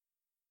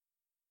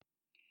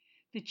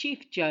The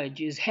Chief Judge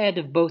is head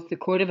of both the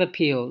Court of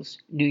Appeals,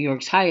 New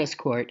York's highest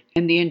court,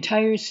 and the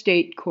entire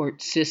state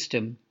court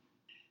system.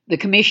 The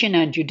Commission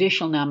on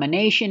Judicial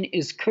Nomination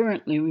is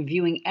currently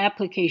reviewing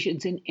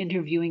applications and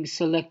interviewing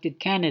selected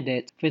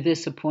candidates for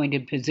this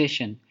appointed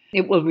position.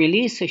 It will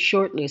release a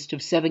short list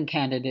of 7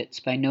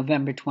 candidates by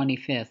November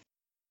 25th.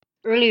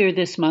 Earlier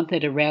this month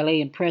at a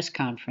rally and press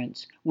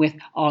conference with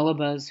All of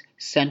Us,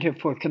 Center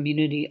for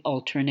Community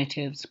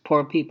Alternatives,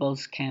 Poor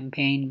People's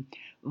Campaign,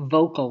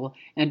 Vocal,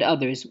 and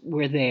others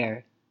were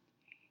there.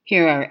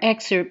 Here are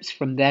excerpts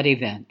from that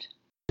event.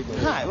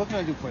 Hi, what can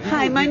I do for you?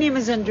 Hi, my name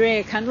is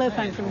Andrea Cunliffe.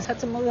 I'm from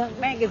Satsamula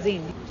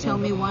Magazine. Tell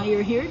me why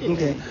you're here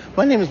today. Okay.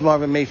 My name is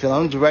Marvin Mayfield.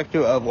 I'm Director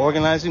of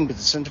Organizing with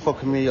the Center for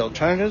Community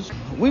Alternatives.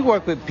 We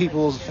work with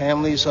people's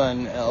families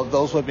and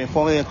those who have been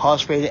formerly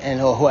incarcerated and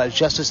who have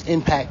justice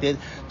impacted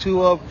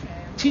to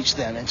teach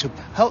them and to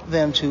help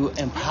them to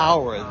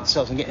empower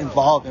themselves and get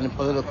involved in the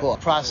political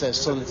process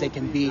so that they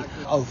can be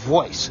a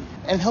voice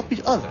and help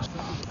each other.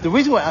 The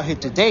reason we're out here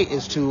today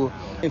is to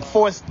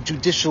enforce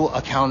judicial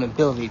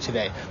accountability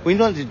today. We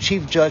know that the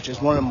Chief Judge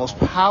is one of the most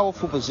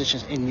powerful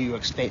positions in New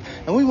York State,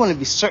 and we want to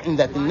be certain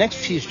that the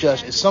next Chief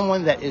Judge is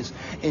someone that is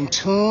in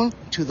tune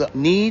to the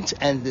needs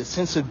and the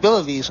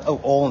sensibilities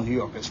of all New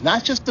Yorkers,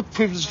 not just the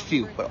privileged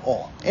few, but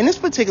all. In this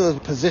particular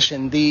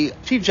position, the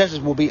Chief Justice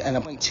will be an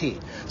appointee.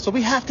 So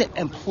we have to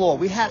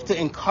we have to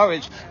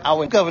encourage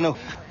our governor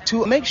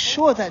to make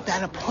sure that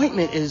that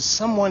appointment is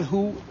someone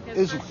who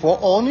is for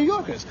all New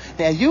Yorkers.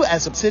 And you,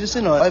 as a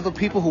citizen or other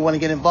people who want to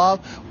get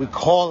involved, we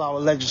call our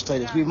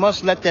legislators. We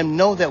must let them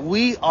know that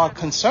we are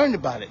concerned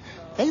about it.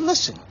 They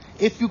listen.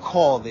 If you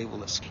call, they will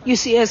listen. You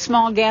see a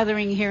small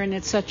gathering here, and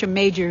it's such a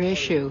major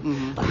issue.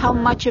 Mm-hmm. How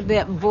much of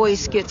that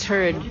voice gets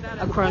heard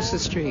across the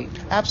street?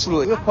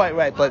 Absolutely. You're quite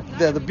right. But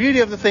the beauty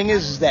of the thing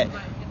is that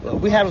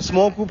we have a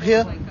small group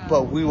here,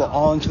 but we were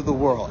on to the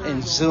world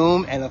in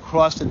Zoom and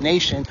across the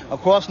nation,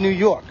 across New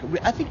York.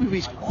 I think we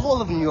reached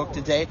all of New York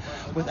today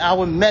with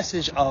our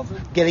message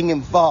of getting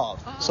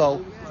involved.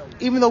 So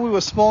even though we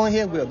were small in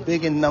here, we are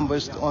big in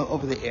numbers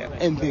over the air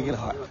and big in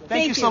heart.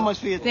 Thank you so much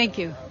for your time. Thank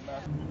you.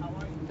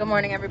 Good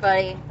morning,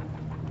 everybody.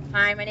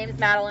 Hi, my name is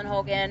Madeline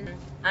Hogan.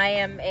 I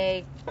am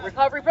a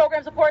recovery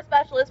program support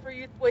specialist for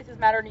Youth Voices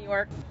Matter New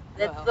York.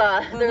 There's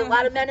a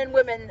lot of men and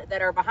women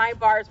that are behind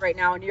bars right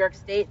now in New York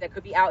State that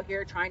could be out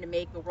here trying to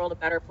make the world a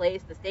better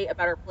place, the state a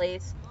better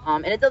place,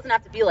 and it doesn't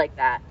have to be like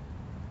that.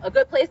 A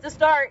good place to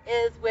start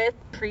is with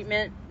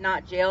treatment,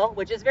 not jail,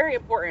 which is very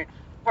important.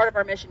 Part of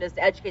our mission is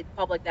to educate the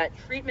public that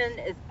treatment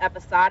is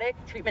episodic.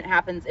 Treatment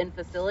happens in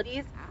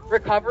facilities.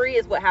 Recovery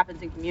is what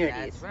happens in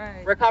communities. That's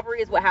right.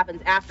 Recovery is what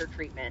happens after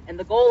treatment. And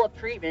the goal of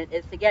treatment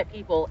is to get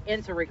people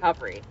into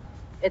recovery.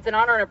 It's an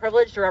honor and a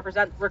privilege to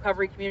represent the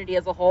recovery community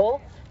as a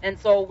whole. And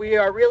so we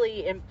are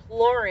really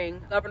imploring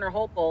Governor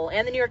Hochul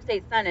and the New York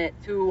State Senate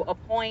to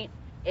appoint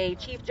a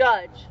chief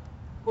judge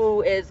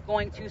who is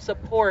going to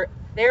support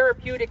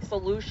therapeutic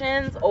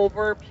solutions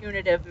over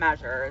punitive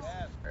measures.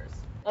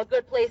 A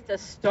good place to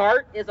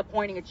start is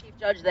appointing a chief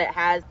judge that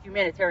has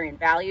humanitarian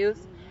values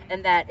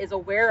and that is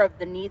aware of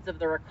the needs of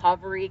the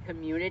recovery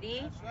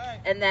community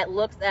and that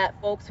looks at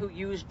folks who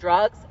use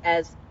drugs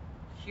as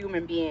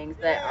human beings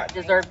that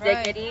deserve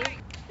dignity.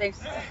 Thanks.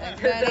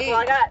 That's all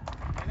I got.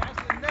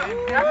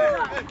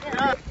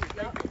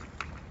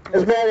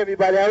 That's right,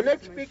 everybody. Our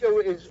next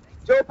speaker is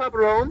Joe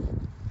Paparone,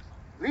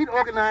 lead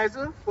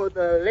organizer for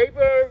the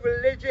Labor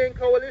Religion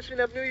Coalition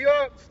of New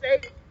York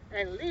State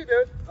and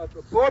leader of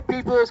the Poor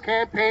People's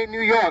Campaign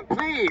New York.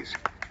 Please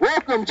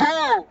welcome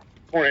Joe.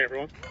 Good morning,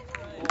 everyone.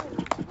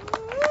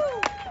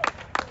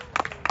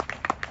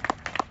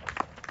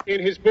 In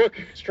his book,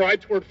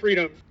 Stride Toward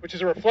Freedom, which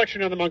is a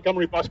reflection on the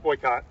Montgomery bus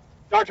boycott,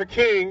 Dr.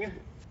 King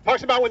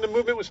talks about when the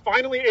movement was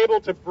finally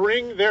able to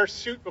bring their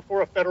suit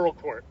before a federal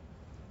court.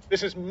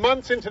 This is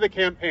months into the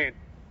campaign,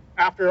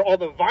 after all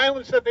the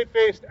violence that they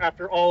faced,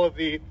 after all of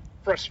the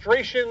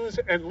frustrations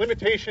and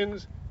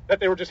limitations that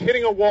they were just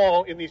hitting a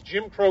wall in these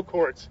Jim Crow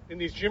courts, in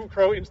these Jim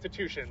Crow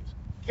institutions.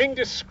 King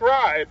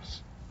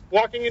describes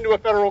walking into a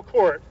federal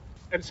court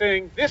and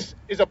saying, this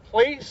is a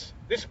place,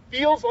 this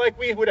feels like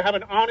we would have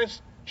an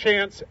honest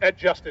chance at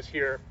justice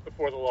here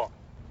before the law.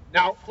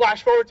 Now,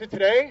 flash forward to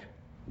today,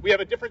 we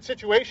have a different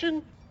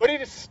situation, but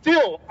it is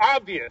still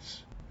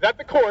obvious that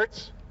the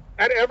courts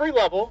at every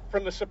level,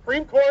 from the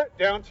Supreme Court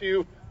down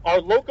to our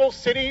local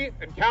city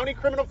and county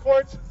criminal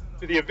courts,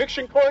 to the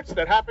eviction courts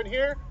that happen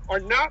here, are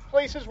not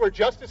places where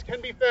justice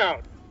can be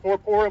found for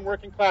poor and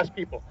working class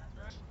people.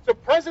 So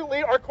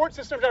presently, our court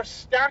systems are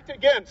stacked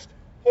against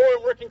poor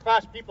and working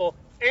class people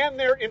and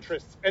their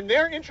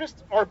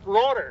interests are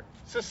broader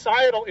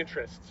societal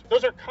interests.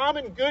 Those are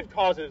common good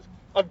causes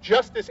of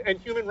justice and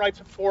human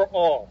rights for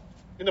all.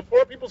 In the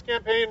Poor People's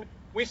Campaign,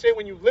 we say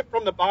when you lift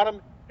from the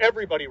bottom,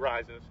 everybody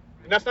rises.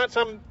 And that's not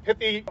some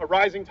pithy, a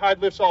rising tide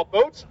lifts all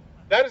boats.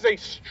 That is a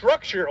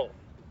structural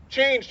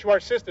change to our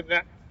system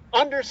that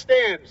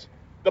understands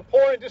the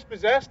poor and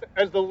dispossessed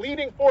as the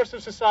leading force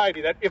of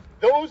society, that if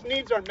those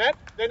needs are met,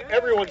 then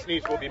everyone's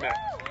needs will be met.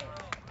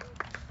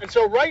 And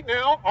so right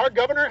now, our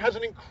governor has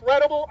an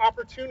incredible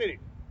opportunity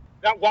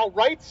that while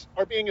rights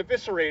are being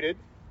eviscerated,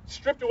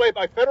 stripped away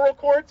by federal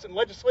courts and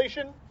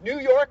legislation, New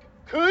York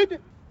could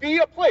be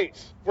a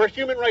place where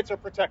human rights are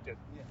protected.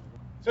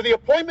 So the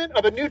appointment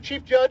of a new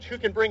chief judge who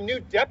can bring new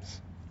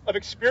depths of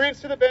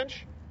experience to the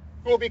bench,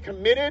 who will be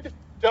committed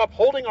to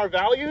upholding our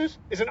values,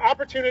 is an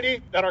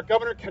opportunity that our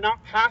governor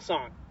cannot pass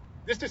on.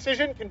 This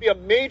decision can be a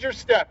major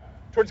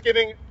step towards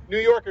giving New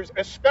Yorkers,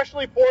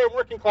 especially poor and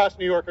working class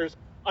New Yorkers,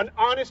 an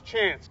honest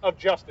chance of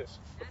justice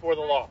before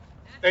the law.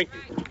 Thank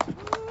you.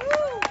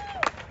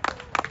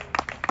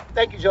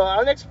 Thank you, Joe.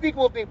 Our next speaker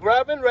will be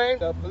Bravin Rain,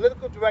 the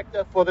political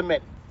director for the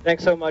Many.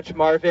 Thanks so much,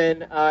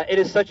 Marvin. It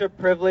is such a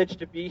privilege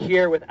to be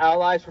here with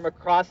allies from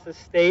across the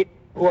state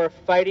who are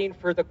fighting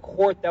for the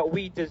court that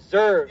we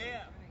deserve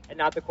and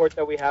not the court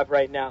that we have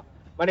right now.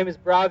 My name is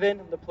Bravin.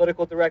 I'm the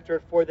political director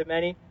at For the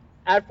Many.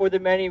 At For the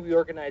Many, we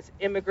organize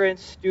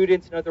immigrants,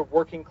 students, and other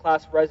working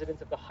class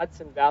residents of the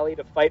Hudson Valley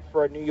to fight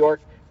for a New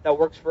York that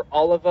works for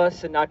all of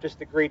us and not just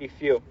the greedy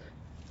few.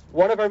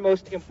 One of our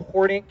most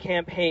important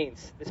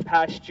campaigns this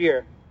past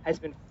year has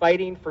been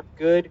fighting for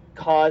good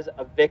cause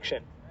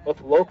eviction,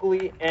 both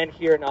locally and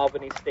here in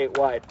Albany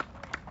statewide.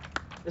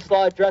 This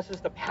law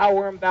addresses the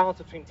power imbalance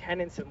between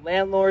tenants and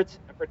landlords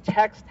and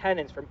protects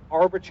tenants from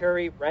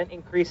arbitrary rent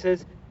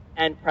increases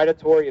and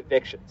predatory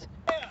evictions.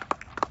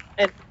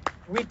 And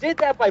we did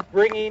that by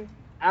bringing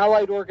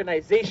allied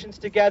organizations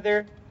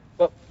together,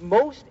 but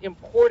most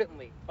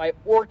importantly, by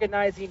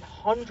organizing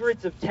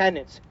hundreds of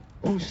tenants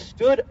who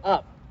stood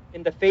up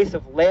in the face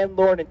of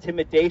landlord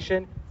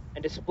intimidation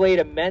and displayed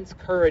immense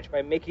courage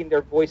by making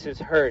their voices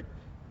heard.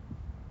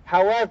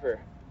 However,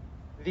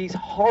 these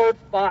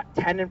hard-fought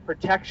tenant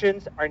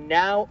protections are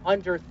now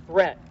under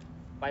threat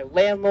by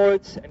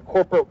landlords and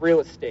corporate real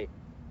estate.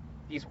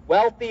 These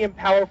wealthy and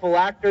powerful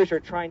actors are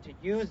trying to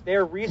use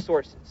their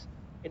resources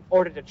in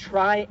order to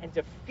try and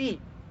defeat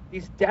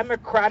these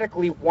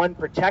democratically won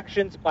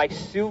protections by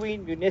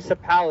suing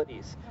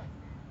municipalities.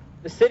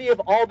 The city of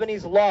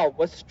Albany's law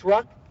was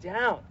struck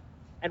down,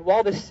 and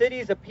while the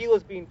city's appeal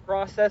is being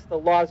processed, the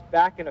law is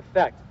back in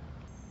effect.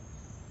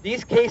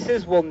 These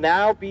cases will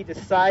now be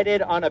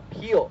decided on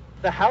appeal.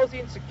 The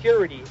housing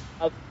security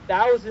of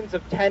thousands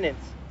of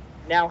tenants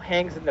now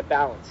hangs in the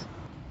balance.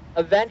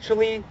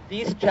 Eventually,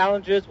 these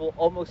challenges will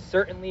almost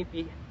certainly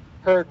be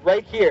heard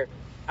right here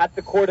at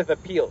the Court of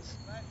Appeals.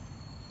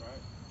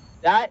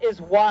 That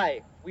is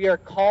why we are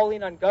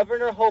calling on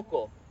Governor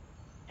Hochul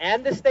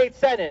and the state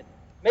Senate.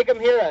 Make them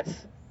hear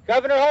us.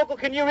 Governor Hochul,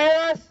 can you hear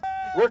us?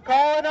 We're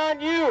calling on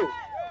you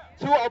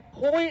to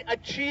appoint a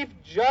chief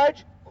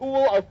judge who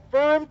will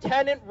affirm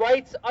tenant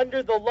rights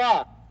under the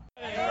law.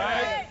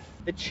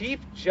 The chief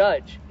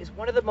judge is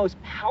one of the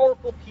most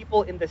powerful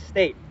people in the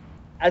state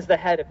as the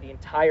head of the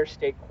entire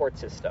state court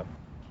system.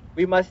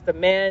 We must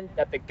demand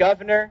that the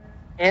governor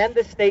and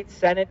the state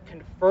Senate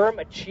confirm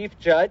a chief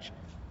judge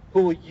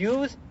who will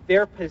use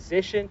their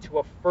position to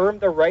affirm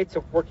the rights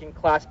of working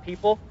class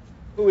people,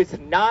 who is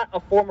not a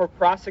former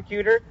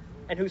prosecutor,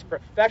 and whose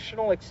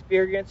professional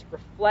experience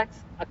reflects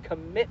a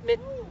commitment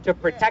to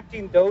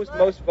protecting those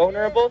most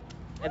vulnerable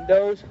and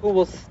those who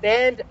will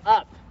stand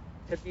up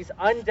to these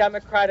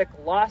undemocratic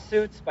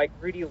lawsuits by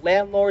greedy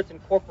landlords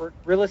and corporate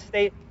real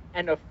estate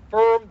and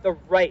affirm the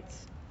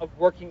rights of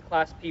working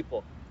class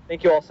people.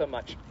 Thank you all so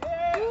much.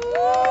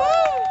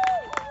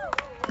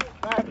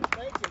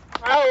 Thank you.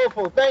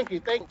 Powerful. Thank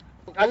you.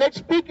 Our next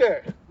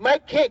speaker,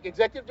 Mike King,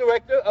 Executive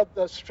Director of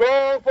the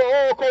Strong for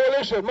All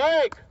Coalition.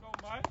 Mike.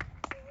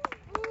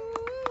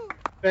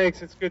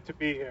 Thanks, it's good to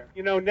be here.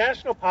 You know,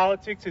 national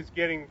politics is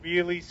getting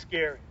really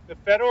scary. The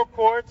federal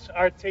courts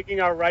are taking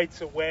our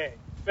rights away.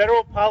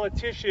 Federal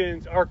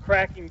politicians are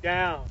cracking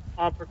down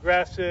on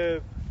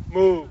progressive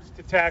moves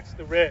to tax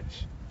the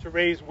rich, to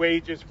raise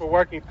wages for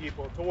working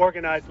people, to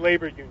organize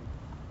labor unions.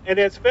 And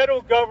as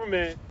federal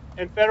government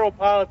and federal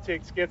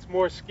politics gets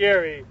more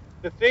scary,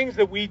 the things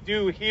that we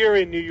do here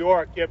in New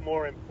York get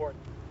more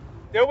important.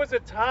 There was a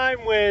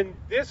time when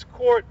this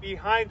court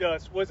behind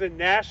us was a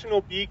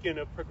national beacon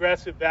of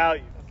progressive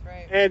values. That's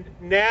right. And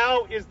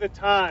now is the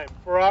time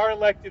for our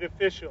elected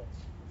officials,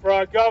 for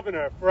our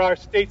governor, for our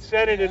state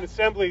Senate and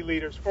assembly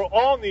leaders, for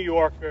all New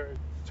Yorkers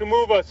to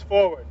move us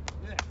forward.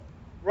 Yeah.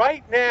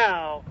 Right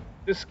now,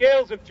 the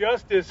scales of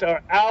justice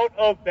are out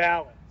of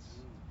balance.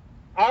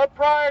 Our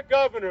prior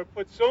governor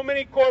put so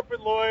many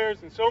corporate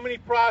lawyers and so many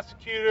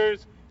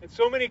prosecutors and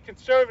so many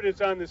conservatives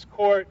on this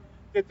court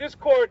that this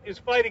court is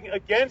fighting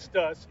against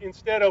us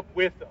instead of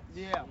with us.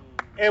 Yeah.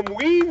 And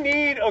we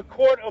need a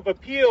court of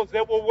appeals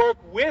that will work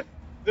with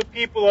the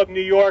people of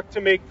New York to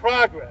make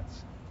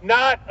progress,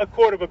 not a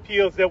court of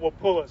appeals that will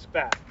pull us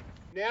back.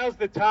 Now's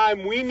the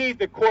time. We need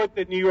the court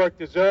that New York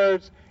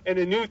deserves, and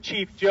a new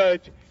chief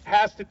judge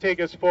has to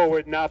take us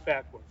forward, not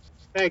backwards.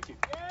 Thank you.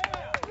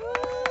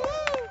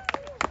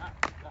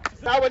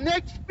 Our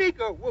next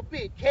speaker will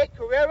be Kate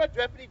Carrera,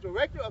 Deputy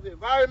Director of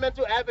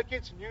Environmental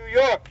Advocates New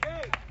York.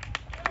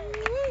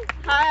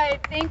 Hi,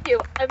 thank you.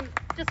 I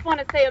just want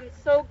to say I'm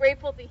so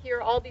grateful to hear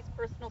all these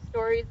personal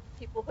stories,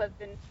 people who have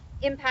been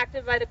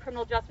impacted by the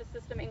criminal justice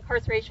system,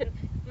 incarceration.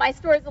 My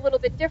story is a little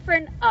bit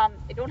different. I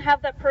don't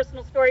have that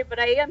personal story, but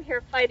I am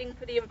here fighting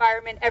for the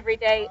environment every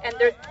day, and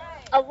there's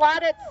a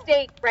lot at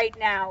stake right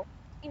now.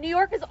 New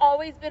York has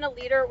always been a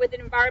leader with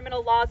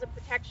environmental laws and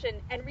protection.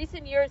 In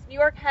recent years, New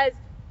York has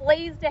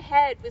blazed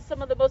ahead with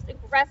some of the most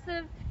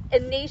aggressive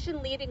and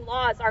nation-leading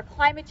laws. Our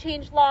climate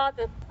change law,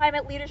 the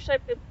Climate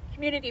Leadership and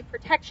Community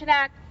Protection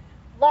Act,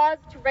 laws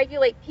to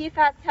regulate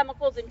PFAS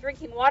chemicals in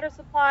drinking water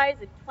supplies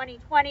in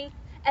 2020.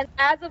 And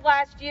as of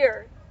last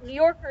year, New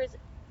Yorkers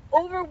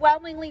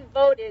overwhelmingly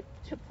voted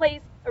to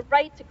place a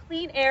right to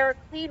clean air,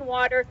 clean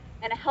water,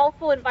 and a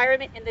healthful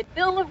environment in the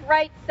Bill of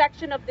Rights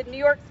section of the New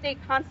York State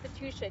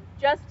Constitution.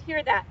 Just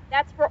hear that.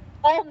 That's for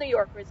all New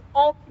Yorkers,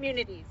 all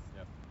communities.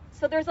 Yep.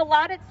 So there's a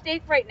lot at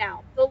stake right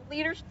now. The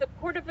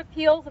Court of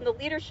Appeals and the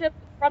leadership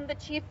from the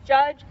chief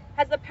judge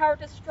has the power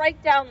to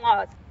strike down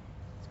laws,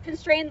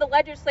 constrain the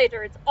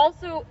legislature. It's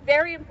also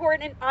very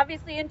important in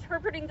obviously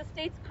interpreting the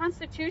state's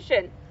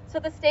constitution. So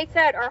the stakes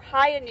ahead are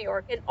high in New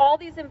York, and all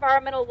these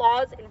environmental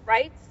laws and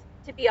rights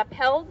to be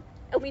upheld,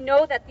 and we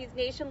know that these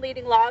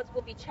nation-leading laws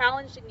will be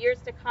challenged in years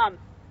to come.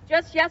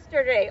 Just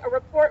yesterday, a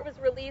report was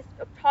released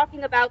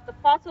talking about the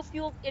fossil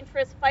fuels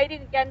interests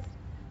fighting against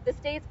the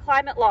state's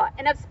climate law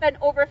and have spent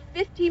over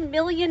 $50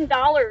 million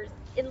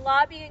in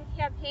lobbying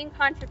campaign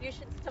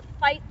contributions to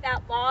fight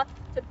that law,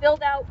 to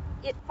build out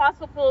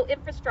fossil fuel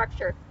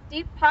infrastructure.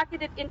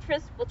 Deep-pocketed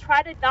interests will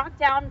try to knock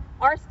down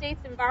our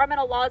state's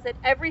environmental laws at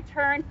every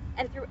turn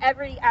and through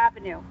every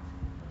avenue.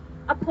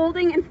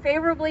 Upholding and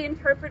favorably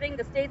interpreting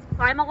the state's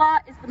climate law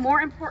is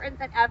more important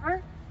than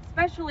ever,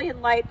 especially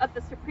in light of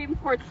the Supreme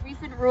Court's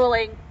recent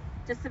ruling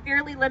to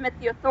severely limit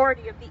the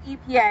authority of the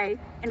EPA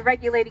in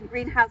regulating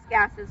greenhouse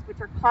gases,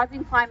 which are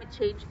causing climate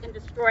change and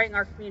destroying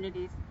our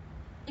communities.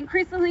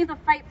 Increasingly, the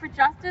fight for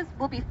justice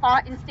will be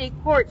fought in state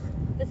courts.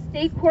 The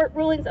state court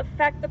rulings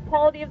affect the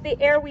quality of the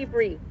air we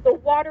breathe, the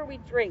water we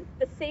drink,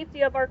 the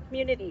safety of our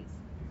communities.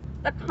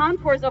 The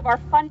contours of our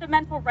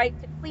fundamental right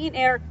to clean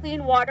air,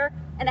 clean water,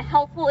 and a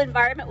healthful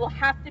environment will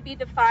have to be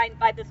defined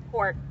by this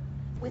court.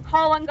 We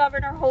call on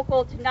Governor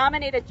Hochul to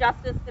nominate a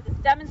justice that has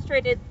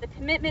demonstrated the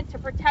commitment to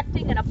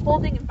protecting and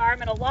upholding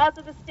environmental laws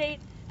of the state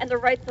and the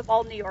rights of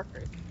all New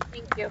Yorkers.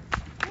 Thank you.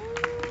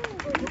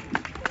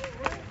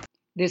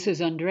 This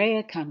is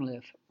Andrea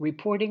Cunliffe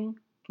reporting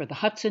for the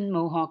Hudson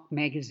Mohawk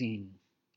Magazine.